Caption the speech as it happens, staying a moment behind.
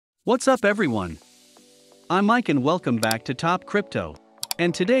What's up everyone? I'm Mike and welcome back to Top Crypto.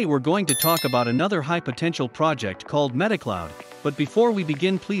 And today we're going to talk about another high potential project called Metacloud. But before we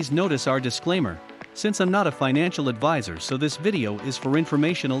begin, please notice our disclaimer. Since I'm not a financial advisor, so this video is for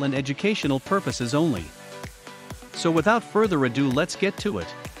informational and educational purposes only. So without further ado, let's get to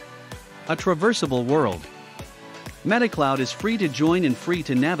it. A traversable world. Metacloud is free to join and free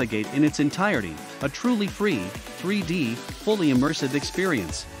to navigate in its entirety, a truly free, 3D, fully immersive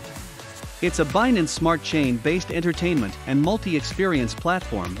experience. It's a Binance Smart Chain based entertainment and multi-experience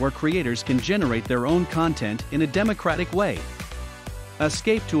platform where creators can generate their own content in a democratic way.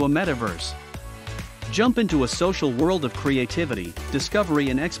 Escape to a metaverse. Jump into a social world of creativity,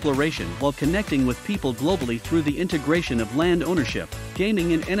 discovery and exploration while connecting with people globally through the integration of land ownership,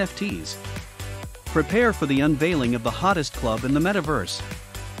 gaming and NFTs. Prepare for the unveiling of the hottest club in the metaverse.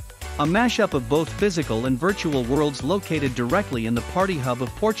 A mashup of both physical and virtual worlds located directly in the party hub of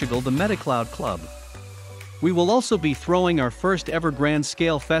Portugal, the Metacloud Club. We will also be throwing our first ever grand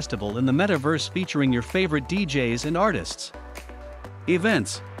scale festival in the metaverse featuring your favorite DJs and artists.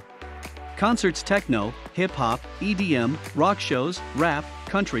 Events. Concerts, techno, hip-hop, EDM, rock shows, rap,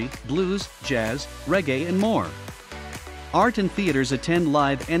 country, blues, jazz, reggae and more. Art and theaters, attend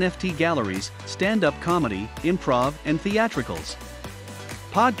live NFT galleries, stand-up comedy, improv and theatricals.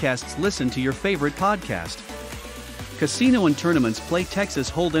 Podcasts, listen to your favorite podcast. Casino and tournaments, play Texas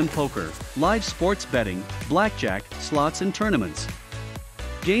Hold'em poker, live sports betting, blackjack, slots and tournaments.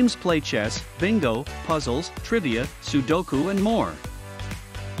 Games, play chess, bingo, puzzles, trivia, sudoku and more.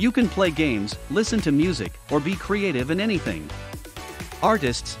 You can play games, listen to music, or be creative in anything.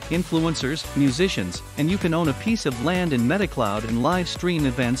 Artists, influencers, musicians, and you can own a piece of land in Metacloud and live stream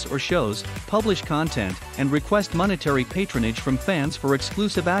events or shows, publish content, and request monetary patronage from fans for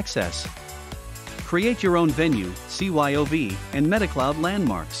exclusive access. Create your own venue, CYOV, and Metacloud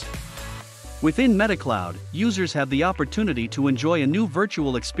landmarks. Within Metacloud, users have the opportunity to enjoy a new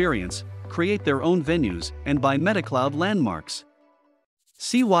virtual experience, create their own venues, and buy Metacloud landmarks.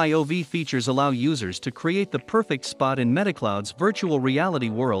 CYOV features allow users to create the perfect spot in Metacloud's virtual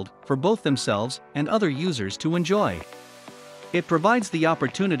reality world for both themselves and other users to enjoy. It provides the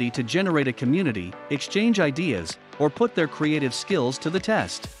opportunity to generate a community, exchange ideas, or put their creative skills to the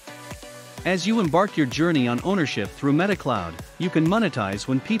test. As you embark your journey on ownership through Metacloud, you can monetize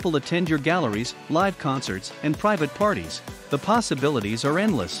when people attend your galleries, live concerts, and private parties. The possibilities are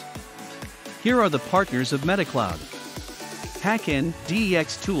endless. Here are the partners of Metacloud: Hack-In,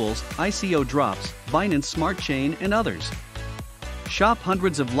 DEX Tools, ICO Drops, Binance Smart Chain and others. Shop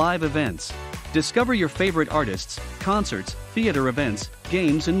hundreds of live events. Discover your favorite artists, concerts, theater events,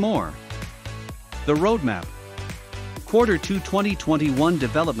 games and more. The roadmap. Q2 2021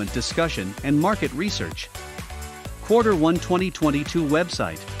 development discussion and market research. Q1 2022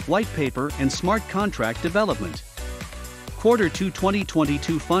 website, white paper and smart contract development. Q2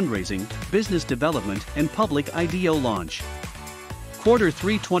 2022 fundraising, business development and public IDO launch.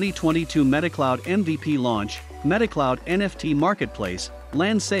 Q3 2022 Metacloud MVP launch, Metacloud NFT marketplace,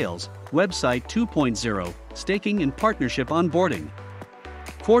 land sales, website 2.0, staking and partnership onboarding.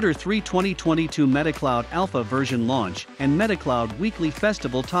 Q3 2022 Metacloud alpha version launch and Metacloud weekly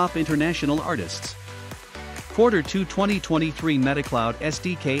festival top international artists. Q2 2023 Metacloud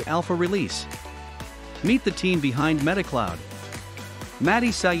SDK alpha release. Meet the team behind Metacloud.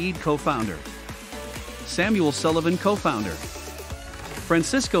 Maddie Saeed, co-founder. Samuel Sullivan, co-founder.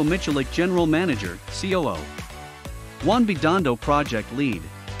 Francisco Michalik, General Manager, COO. Juan Bidondo, Project Lead,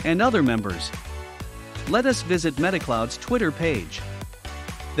 and other members. Let us visit Metacloud's Twitter page.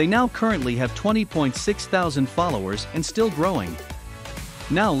 They now currently have 20.6 thousand followers and still growing.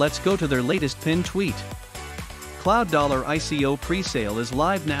 Now let's go to their latest pinned tweet. Cloud Dollar ICO pre-sale is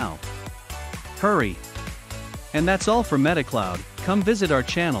live now. Hurry! And that's all for Metacloud. Come visit our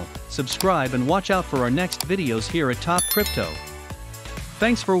channel, subscribe and watch out for our next videos here at Top Crypto.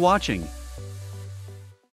 Thanks for watching.